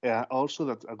 Also,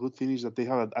 that a good thing is that they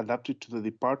have adapted to the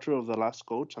departure of the last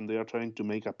coach, and they are trying to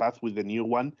make a path with the new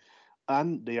one,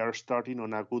 and they are starting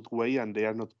on a good way, and they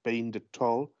are not paying the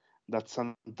toll that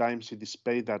sometimes it is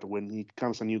paid, that when it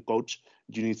comes a new coach,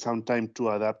 you need some time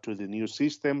to adapt to the new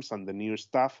systems and the new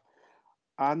stuff.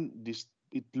 And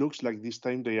it looks like this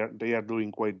time they are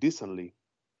doing quite decently.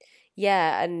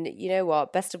 Yeah, and you know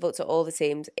what? Best of luck to all the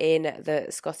teams in the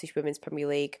Scottish Women's Premier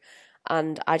League.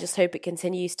 And I just hope it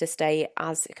continues to stay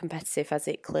as competitive as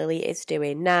it clearly is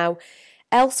doing. Now,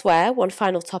 elsewhere, one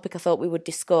final topic I thought we would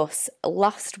discuss.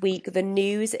 Last week, the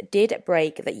news did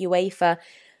break that UEFA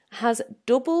has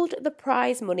doubled the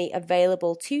prize money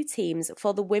available to teams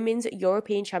for the Women's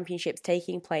European Championships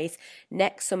taking place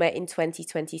next summer in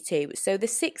 2022. So the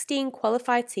 16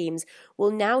 qualified teams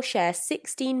will now share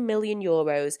 €16 million,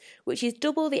 which is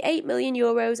double the €8 million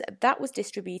that was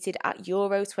distributed at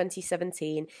Euro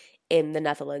 2017 in the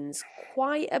Netherlands.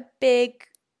 Quite a big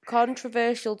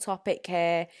controversial topic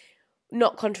here.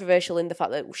 Not controversial in the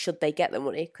fact that should they get the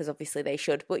money, because obviously they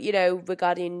should, but,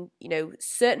 regarding,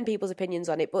 certain people's opinions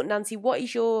on it. But Nancy, what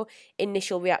is your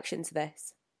initial reaction to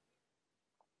this?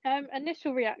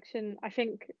 Initial reaction, I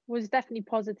think, was definitely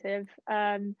positive,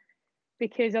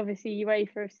 because obviously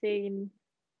UEFA have seen,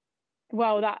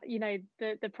 that,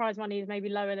 the prize money is maybe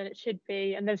lower than it should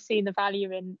be, and they've seen the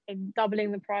value in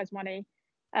doubling the prize money.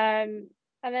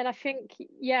 And then I think,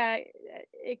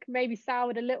 it maybe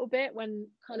soured a little bit when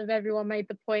kind of everyone made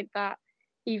the point that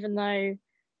even though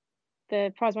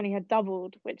the prize money had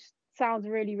doubled, which sounds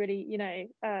really, really,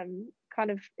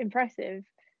 kind of impressive,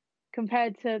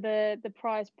 compared to the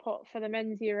prize pot for the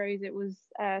men's Euros, it was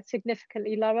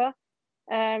significantly lower.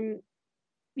 And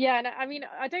I mean,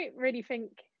 I don't really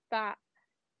think that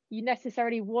you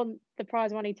necessarily want the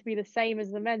prize money to be the same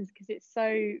as the men's, because it's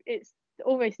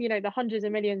almost, the hundreds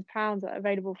of millions of pounds that are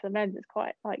available for the men's is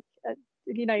quite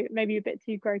maybe a bit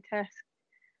too grotesque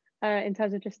in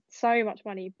terms of just so much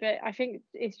money. But I think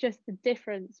it's just the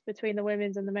difference between the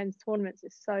women's and the men's tournaments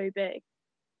is so big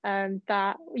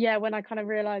that when I kind of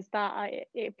realised that,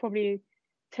 it probably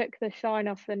took the shine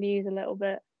off the news a little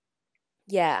bit.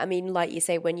 Yeah, I mean, like you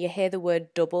say, when you hear the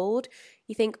word doubled,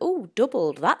 you think, oh,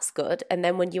 doubled, that's good. And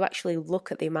then when you actually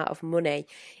look at the amount of money,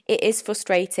 it is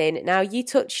frustrating. Now, you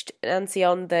touched, Nancy,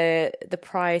 on the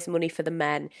prize money for the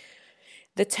men.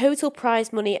 The total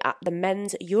prize money at the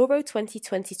men's Euro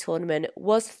 2020 tournament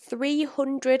was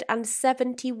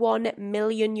 €371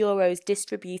 million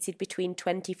distributed between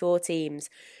 24 teams.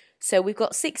 So we've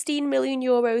got €16 million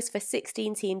for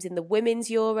 16 teams in the women's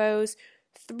Euros,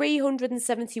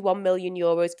 €371 million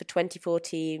for 24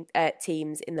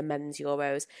 teams in the men's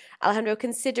Euros. Alejandro,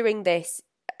 considering this,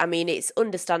 I mean, it's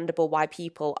understandable why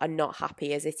people are not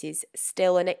happy, as it is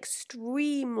still an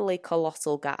extremely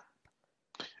colossal gap.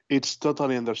 It's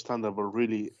totally understandable,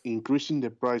 really. Increasing the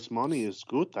prize money is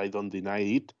good, I don't deny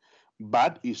it,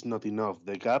 but it's not enough.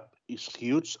 The gap is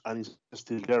huge and it's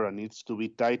still there and needs to be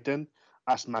tightened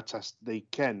as much as they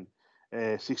can.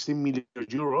 €16 million,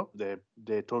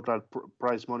 the total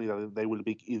prize money that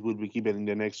it will be given in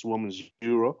the next Women's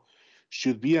Euro,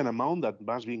 should be an amount that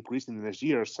must be increased in the next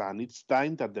years. And it's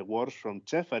time that the words from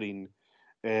Ceferin,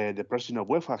 the president of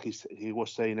UEFA, he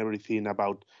was saying everything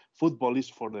about football is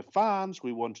for the fans.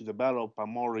 We want to develop a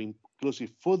more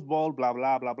inclusive football, blah,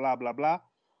 blah, blah, blah, blah, blah.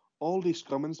 All these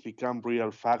comments become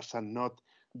real facts and not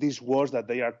these words that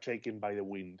they are taken by the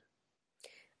wind.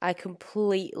 I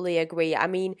completely agree. I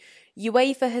mean,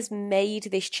 UEFA has made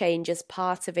this change as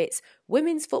part of its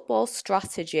women's football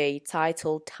strategy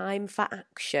titled Time for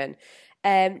Action.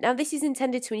 Now, this is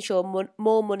intended to ensure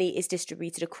more money is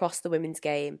distributed across the women's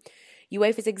game.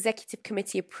 UEFA's executive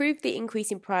committee approved the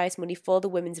increase in prize money for the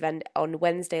women's event on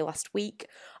Wednesday last week,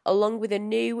 along with a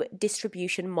new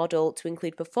distribution model to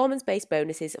include performance-based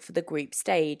bonuses for the group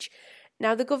stage.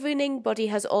 Now, the governing body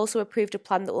has also approved a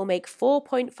plan that will make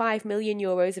 €4.5 million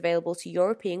available to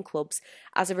European clubs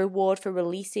as a reward for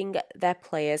releasing their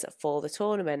players for the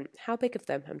tournament. How big of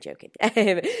them? I'm joking.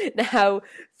 Now,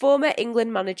 former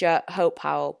England manager Hope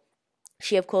Powell,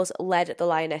 she of course led the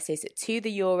Lionesses to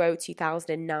the Euro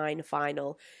 2009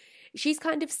 final. She's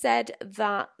kind of said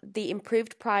that the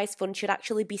improved prize fund should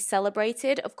actually be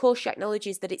celebrated. Of course, she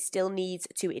acknowledges that it still needs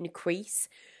to increase.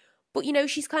 But, you know,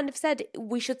 she's kind of said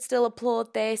we should still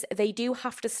applaud this. They do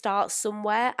have to start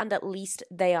somewhere, and at least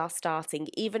they are starting,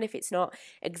 even if it's not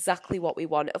exactly what we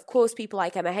want. Of course, people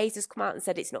like Emma Hayes has come out and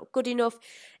said it's not good enough.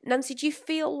 Nancy, do you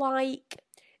feel like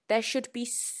there should be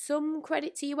some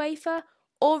credit to UEFA?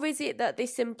 Or is it that they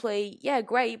simply, yeah,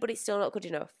 great, but it's still not good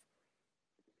enough?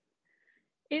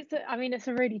 It's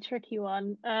a really tricky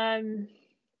one.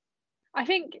 I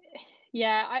think,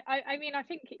 yeah, I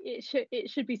think it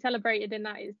should be celebrated in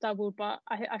that it's doubled. But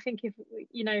I think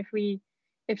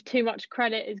if too much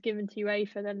credit is given to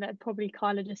UEFA, then they'd probably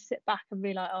kind of just sit back and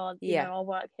be like, oh, our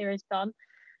work here is done,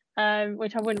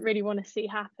 which I wouldn't really want to see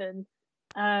happen.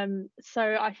 So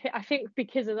I think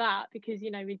because of that, because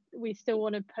we still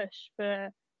want to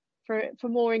push for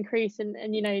more increase and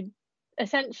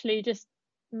essentially just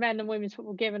men and women's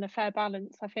football given a fair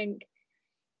balance. I think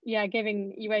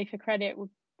giving UEFA credit would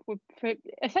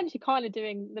essentially kind of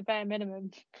doing the bare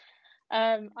minimum.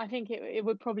 I think it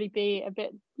would probably be a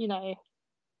bit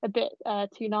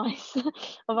too nice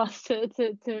of us to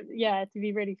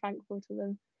be really thankful to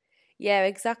them. Yeah,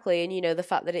 exactly. And the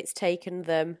fact that it's taken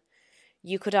them,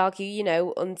 you could argue,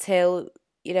 until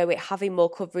it having more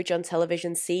coverage on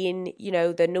television, seeing,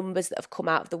 the numbers that have come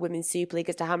out of the Women's Super League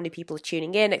as to how many people are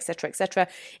tuning in, etc., etc.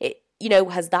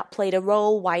 Has that played a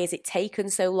role? Why has it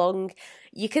taken so long?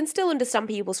 You can still understand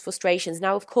people's frustrations.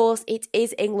 Now, of course, it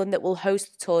is England that will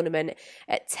host the tournament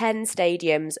at 10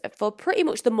 stadiums for pretty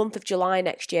much the month of July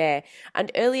next year.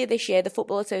 And earlier this year, the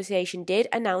Football Association did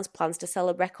announce plans to sell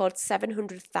a record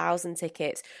 700,000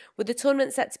 tickets, with the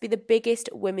tournament set to be the biggest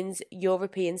women's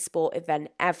European sport event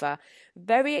ever.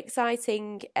 Very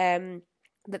exciting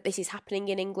that this is happening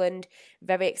in England.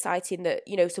 Very exciting that,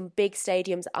 some big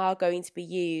stadiums are going to be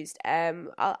used.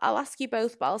 I'll ask you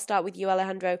both, but I'll start with you,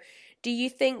 Alejandro. Do you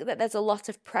think that there's a lot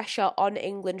of pressure on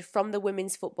England from the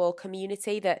women's football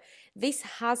community that this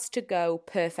has to go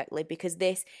perfectly because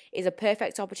this is a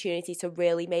perfect opportunity to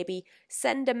really maybe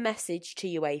send a message to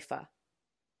UEFA?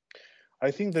 I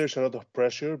think there's a lot of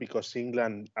pressure because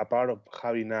England, apart of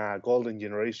having a golden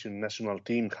generation national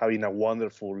team, having a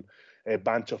wonderful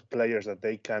bunch of players that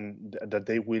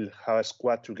they will have a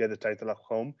squad to get the title at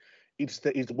home. It's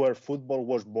where football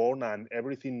was born, and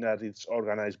everything that is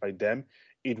organized by them,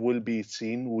 it will be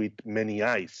seen with many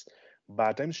eyes.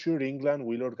 But I'm sure England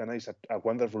will organize a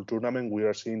wonderful tournament. We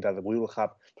are seeing that we will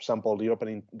have, for example,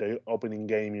 the opening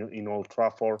game in Old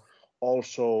Trafford.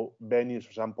 Also, venues, for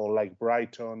example, like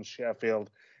Brighton, Sheffield,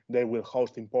 they will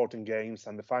host important games,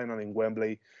 and the final in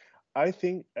Wembley.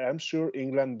 I'm sure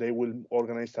England, they will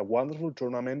organize a wonderful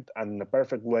tournament and in a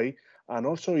perfect way. And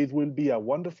also it will be a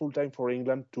wonderful time for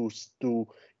England to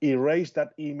erase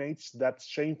that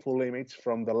shameful image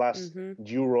from the last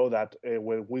Euro that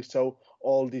where we saw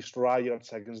all these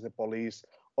riots against the police,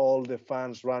 all the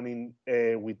fans running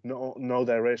with no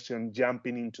direction,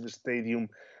 jumping into the stadium.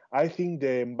 I think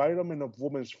the environment of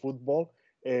women's football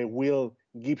will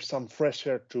give some fresh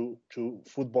air to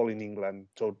football in England,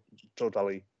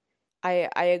 totally.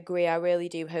 I agree. I really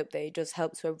do hope that it does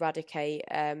help to eradicate,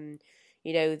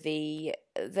 the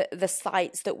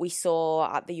sights that we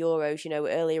saw at the Euros,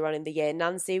 earlier on in the year.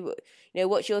 Nancy,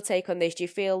 what's your take on this? Do you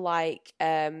feel like,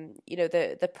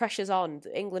 the pressure's on?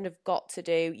 England have got to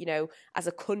do, as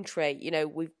a country,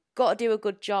 we've got to do a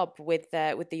good job with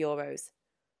the Euros.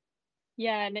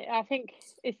 Yeah, and I think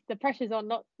it's the pressure's on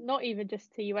not even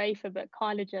just to UEFA, but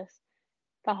kind of just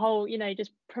the whole, just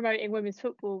promoting women's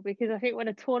football, because I think when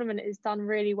a tournament is done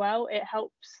really well, it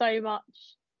helps so much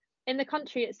in the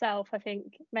country itself. I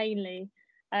think mainly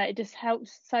it just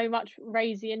helps so much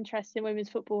raise the interest in women's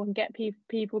football and get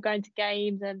people going to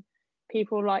games and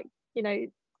people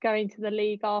going to the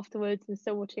league afterwards and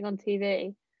still watching on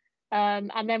TV.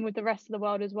 And then with the rest of the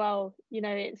world as well,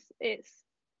 it's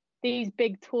these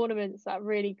big tournaments that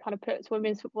really kind of puts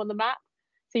women's football on the map.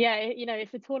 So yeah,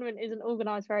 if the tournament isn't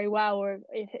organised very well, or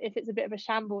if it's a bit of a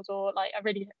shambles, or I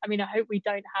hope we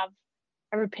don't have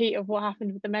a repeat of what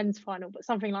happened with the men's final, but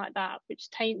something like that, which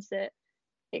taints it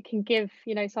can give,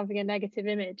 something a negative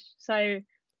image. So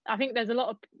I think there's a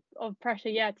lot of pressure,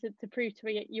 to prove to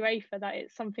UEFA that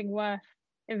it's something worth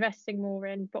investing more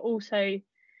in, but also to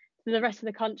the rest of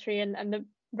the country and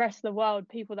rest of the world,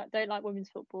 people that don't like women's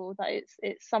football, that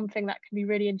it's something that can be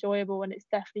really enjoyable, and it's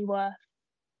definitely worth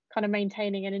kind of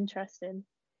maintaining an interest in.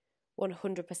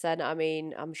 100%. I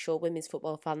mean, I'm sure women's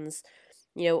football fans,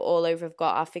 all over have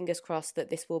got our fingers crossed that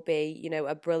this will be,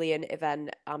 a brilliant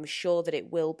event. I'm sure that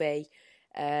it will be.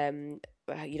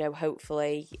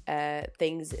 Hopefully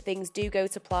things do go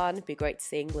to plan. It'd be great to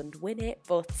see England win it,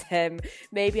 but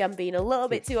maybe I'm being a little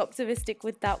bit too optimistic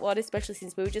with that one, especially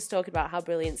since we were just talking about how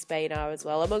brilliant Spain are as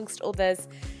well, amongst others.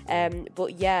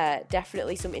 But yeah,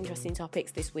 definitely some interesting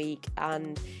topics this week,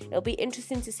 and it'll be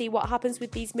interesting to see what happens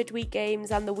with these midweek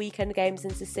games and the weekend games,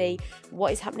 and to see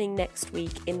what is happening next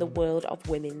week in the world of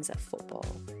women's football.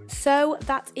 So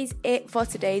that is it for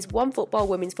today's OneFootball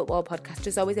Women's Football podcast.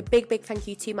 As always, a big thank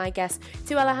you to my guests,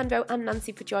 to Alejandro and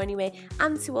Nancy, for joining me,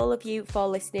 and to all of you for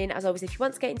listening. As always, if you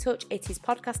want to get in touch, it is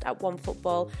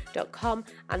podcast@onefootball.com,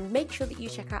 and make sure that you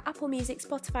check out Apple Music,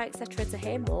 Spotify, etc. to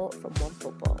hear more from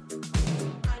OneFootball.